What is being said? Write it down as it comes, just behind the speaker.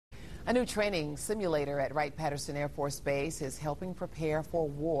A new training simulator at Wright-Patterson Air Force Base is helping prepare for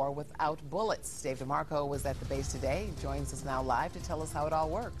war without bullets. Dave DeMarco was at the base today. He joins us now live to tell us how it all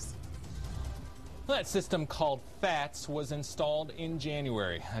works. That system called FATS was installed in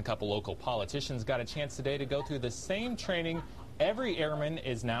January. A couple local politicians got a chance today to go through the same training every airman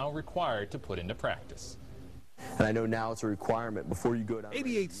is now required to put into practice. And I know now it's a requirement before you go down.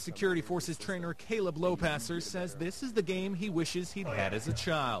 88th Security Forces trainer Caleb Lopasser says this is the game he wishes he'd had as a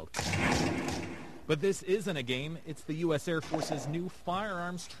child. But this isn't a game. It's the U.S. Air Force's new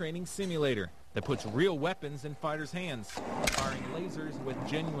firearms training simulator that puts real weapons in fighters' hands, firing lasers with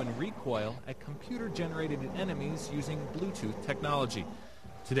genuine recoil at computer-generated enemies using Bluetooth technology.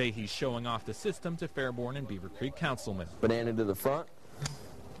 Today he's showing off the system to Fairborn and Beaver Creek councilmen. Banana to the front.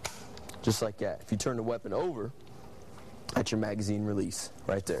 Just like that. If you turn the weapon over, that's your magazine release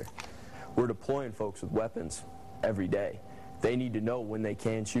right there. We're deploying folks with weapons every day. They need to know when they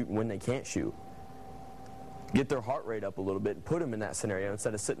can shoot and when they can't shoot. Get their heart rate up a little bit and put them in that scenario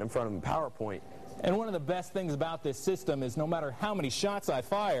instead of sitting in front of a PowerPoint. And one of the best things about this system is no matter how many shots I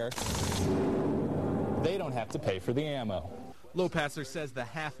fire, they don't have to pay for the ammo. Lopasser says the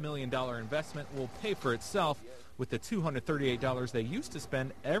 $500,000 investment will pay for itself with the $238 they used to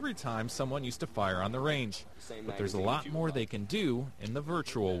spend every time someone used to fire on the range. But there's a lot more they can do in the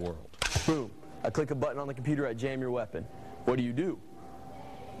virtual world. Boom. I click a button on the computer, I jam your weapon. What do? You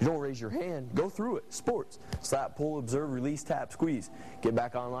don't raise your hand. Go through it. Sports. Slap, pull, observe, release, tap, squeeze. Get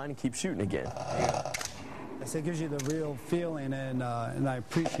back online and keep shooting again. It gives you the real feeling, and I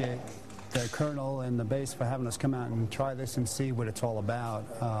appreciate the colonel and the base for having us come out and try this and see what it's all about.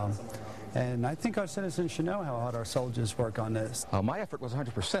 And I think our citizens should know how hard our soldiers work on this. My effort was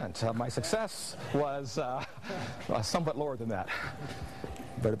 100%. My success was somewhat lower than that.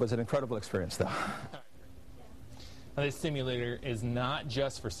 But it was an incredible experience, though. Now, this simulator is not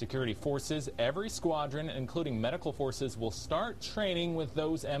just for security forces. Every squadron, including medical forces, will start training with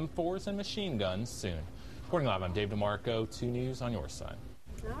those M4s and machine guns soon. Reporting live, I'm Dave DeMarco, 2 News on your side.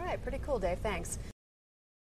 All right, pretty cool, Dave. Thanks.